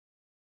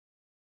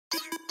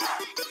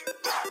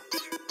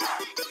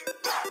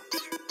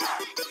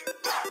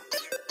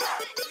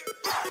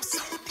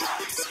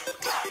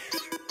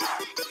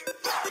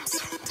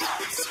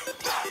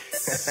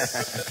I'm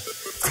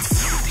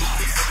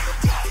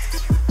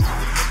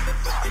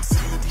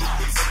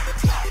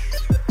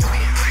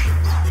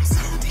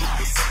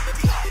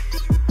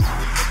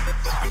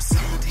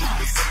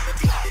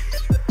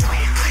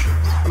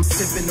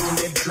sipping on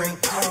that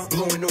drink,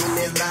 blowing on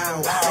that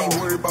loud. I ain't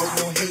worried about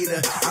no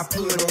hater, I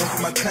put it on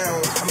for my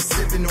town. I'm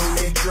sipping on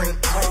that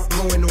drink,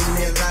 blowing on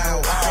that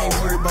loud. I ain't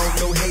worried about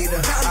no hater,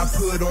 I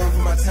put it on for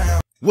my town.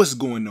 What's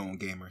going on,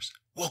 gamers?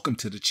 Welcome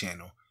to the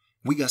channel.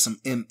 We got some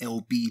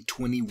MLB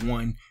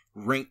 21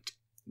 ranked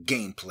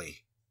gameplay.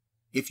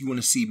 If you want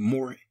to see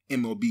more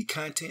MLB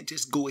content,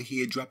 just go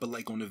ahead, drop a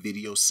like on the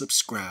video,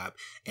 subscribe,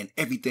 and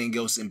everything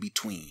else in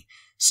between.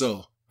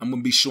 So, I'm going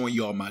to be showing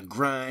y'all my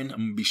grind. I'm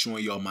going to be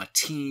showing y'all my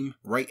team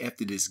right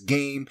after this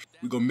game.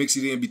 We're going to mix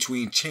it in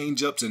between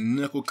change-ups and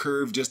knuckle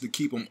curve just to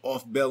keep them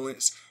off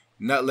balance.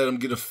 Not let them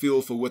get a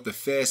feel for what the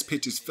fast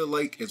pitches feel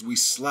like as we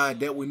slide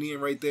that one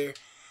in right there.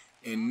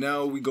 And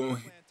now we're going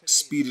to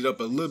speed it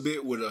up a little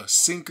bit with a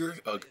sinker,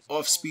 an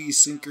off-speed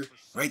sinker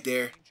right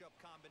there.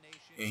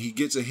 And he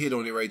gets a hit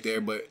on it right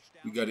there, but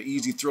we got an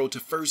easy throw to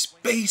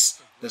first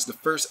base. That's the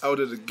first out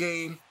of the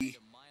game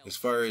as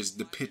far as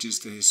the pitches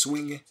to his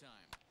swinging.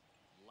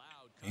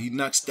 And he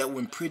knocks that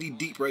one pretty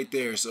deep right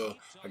there, so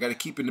I got to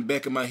keep in the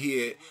back of my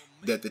head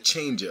that the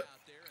changeup.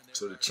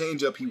 So the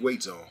changeup he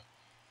waits on.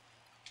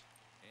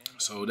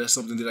 So that's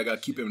something that I got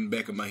to keep in the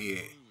back of my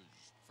head.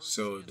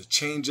 So the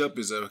changeup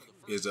is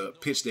a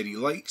pitch that he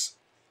likes.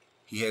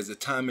 He has the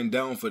timing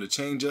down for the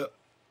changeup.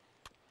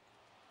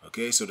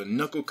 Okay, so the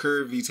knuckle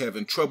curve he's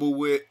having trouble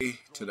with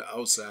to the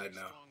outside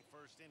now.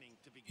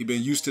 He's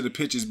been used to the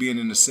pitches being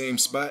in the same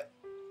spot.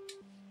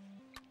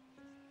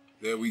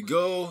 There we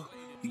go.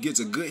 He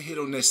gets a good hit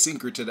on that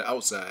sinker to the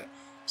outside.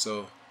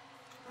 So,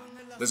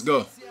 let's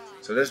go.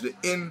 So that's the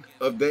end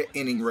of that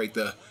inning right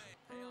there.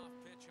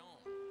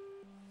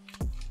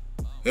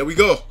 There we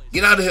go.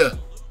 Get out of here.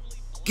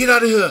 Get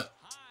out of here.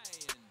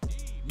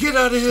 Get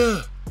out of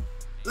here.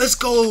 Let's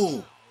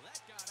go.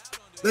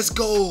 Let's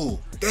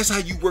go. That's how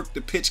you work the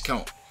pitch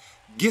count.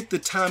 Get the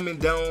timing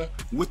down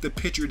with the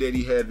pitcher that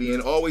he have in.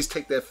 Always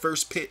take that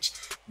first pitch.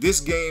 This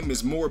game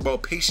is more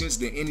about patience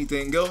than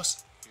anything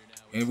else.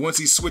 And once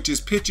he switches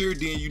pitcher,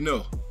 then you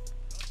know.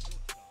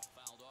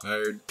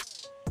 I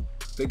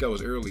think I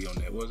was early on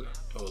that, was it?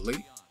 Oh,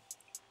 late?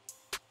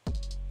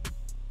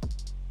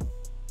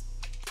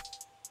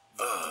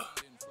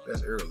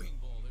 That's early.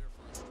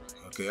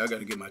 Okay, I got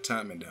to get my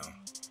timing down.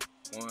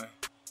 1,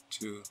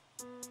 2,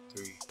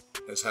 3.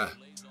 That's high.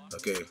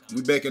 Okay,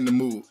 we back in the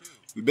mood.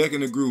 We back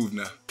in the groove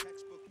now.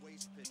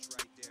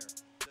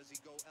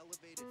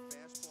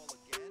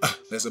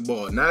 That's a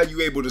ball. Now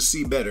you're able to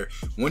see better.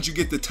 Once you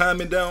get the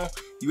timing down,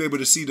 you're able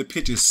to see the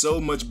pitches so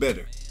much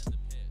better.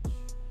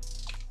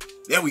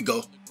 There we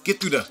go.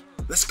 Get through the.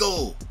 Let's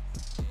go.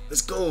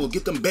 Let's go.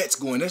 Get them bats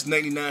going. That's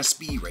 99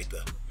 speed right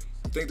there.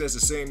 I think that's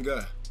the same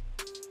guy.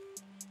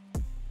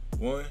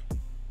 1,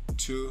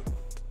 2,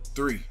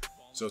 3.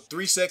 So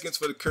 3 seconds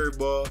for the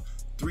curveball,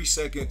 3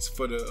 seconds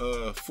for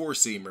the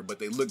four-seamer, but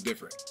they look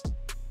different.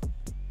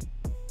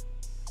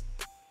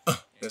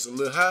 That's a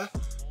little high.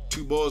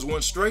 2 balls,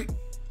 1 strike.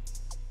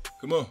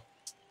 Come on.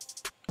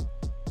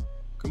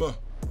 Come on.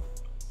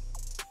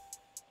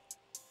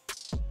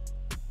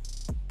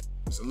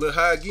 It's a little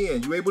high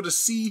again. You're able to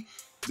see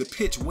the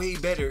pitch way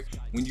better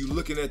when you're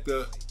looking at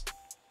the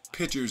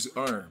pitcher's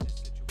arm.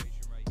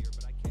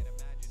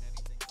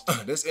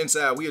 That's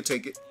inside. We'll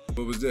take it.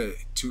 What was that?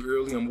 Too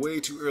early? I'm way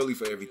too early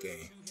for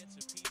everything.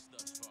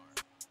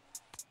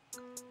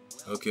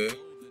 Okay.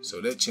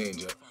 So that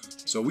change up.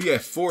 So we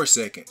at 4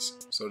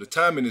 seconds. So the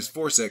timing is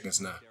 4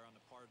 seconds now.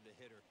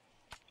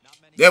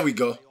 There we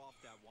go.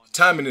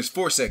 Timing is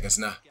 4 seconds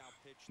now.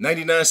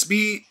 99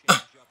 speed.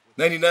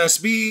 99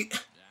 speed.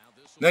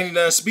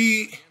 99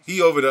 speed.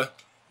 He over there.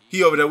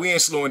 He over there. We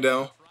ain't slowing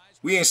down.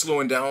 We ain't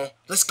slowing down.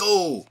 Let's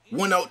go.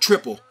 1 out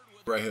triple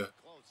right here.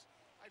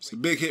 It's a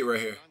big hit right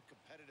here.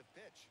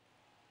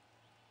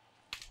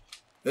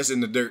 That's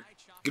in the dirt.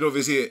 Get over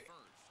his head.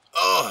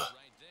 Oh.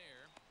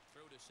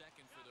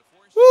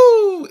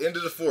 Woo. End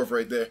of the 4th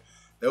right there.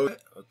 That was,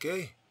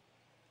 okay.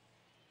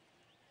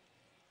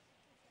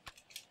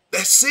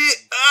 That's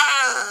it.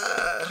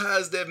 Ah,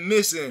 how's that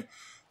missing?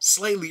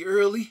 Slightly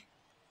early.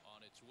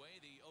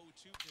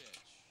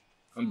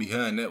 I'm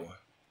behind that one.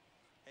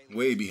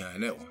 Way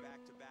behind that one.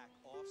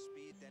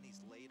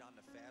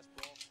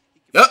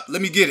 Yup,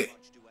 let me get it.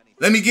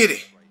 Let me get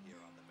it.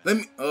 Let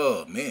me.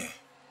 Oh, man.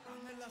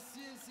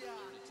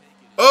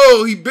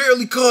 Oh, he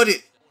barely caught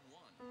it.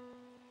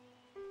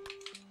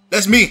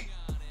 That's me.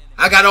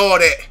 I got all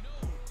that.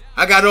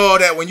 I got all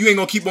that when you ain't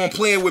going to keep on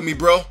playing with me,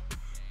 bro.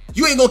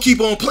 You ain't gonna keep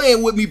on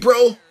playing with me,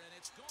 bro.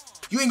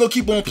 You ain't gonna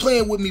keep on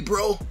playing with me,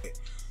 bro.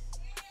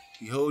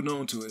 He holding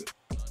on to it.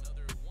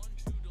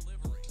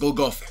 Go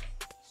golfing.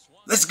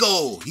 Let's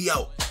go. He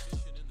out.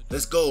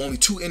 Let's go. Only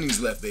 2 innings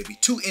left, baby.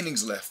 2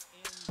 innings left.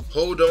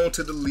 Hold on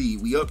to the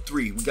lead. We up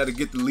 3. We got to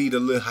get the lead a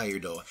little higher,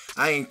 though.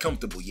 I ain't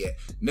comfortable yet.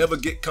 Never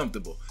get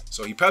comfortable.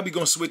 So he probably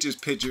gonna switch his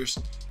pitchers.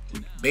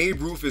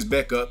 Babe Ruth is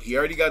back up. He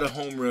already got a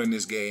home run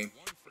this game.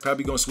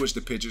 Probably gonna switch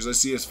the pitchers. Let's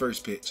see his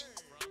first pitch.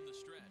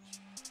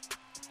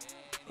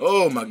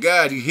 Oh my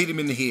God, he hit him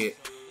in the head.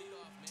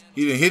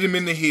 He done hit him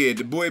in the head.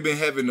 The boy been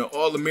having an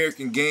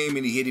All-American game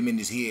and he hit him in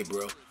his head,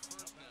 bro.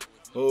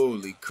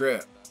 Holy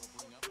crap.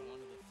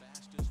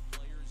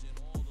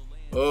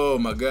 Oh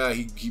my God,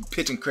 he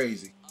pitching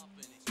crazy.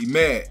 He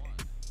mad.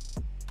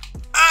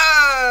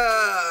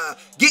 Ah!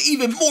 Get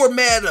even more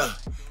madder.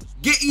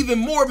 Get even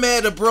more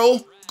madder,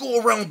 bro.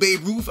 Go around,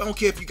 Babe Ruth. I don't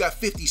care if you got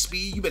 50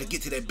 speed. You better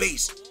get to that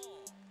base.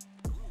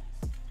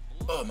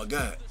 Oh my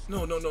God.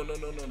 No.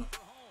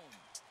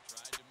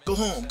 Go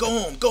home,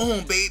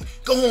 babe.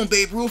 Go home,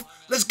 Babe Ruth.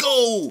 Let's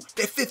go.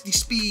 That 50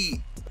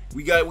 speed.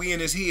 We in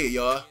his head,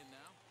 y'all.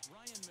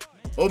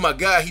 Oh my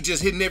God, he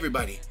just hitting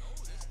everybody.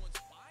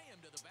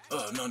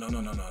 Oh, no.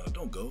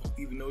 Don't go.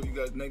 Even though you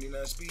got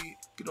 99 speed,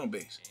 get on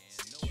base.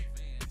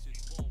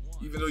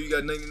 Even though you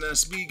got 99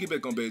 speed, get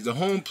back on base. The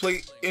home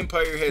plate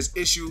umpire has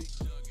issued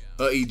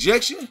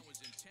ejection.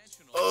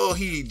 Oh,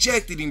 he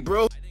ejected him,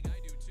 bro.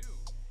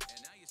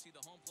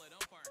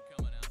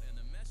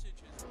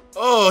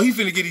 Oh, he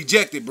finna get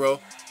ejected, bro.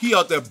 He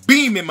out there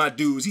beaming my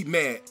dudes. He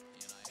mad.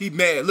 He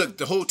mad. Look,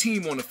 the whole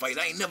team want to fight.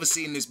 I ain't never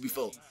seen this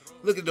before.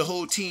 Look at the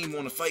whole team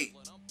want to fight.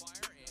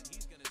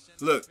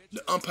 Look,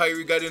 the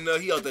umpire got in there.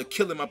 He out there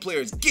killing my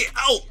players. Get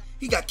out!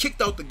 He got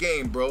kicked out the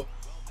game, bro.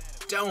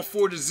 Down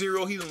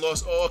 4-0. He done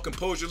lost all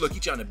composure. Look, he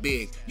trying to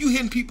beg. You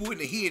hitting people in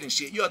the head and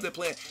shit. You out there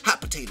playing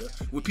hot potato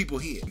with people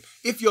here.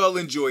 If y'all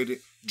enjoyed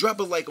it, drop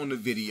a like on the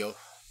video.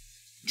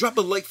 Drop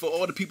a like for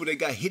all the people that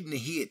got hit in the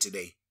head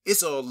today.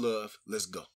 It's all love. Let's go.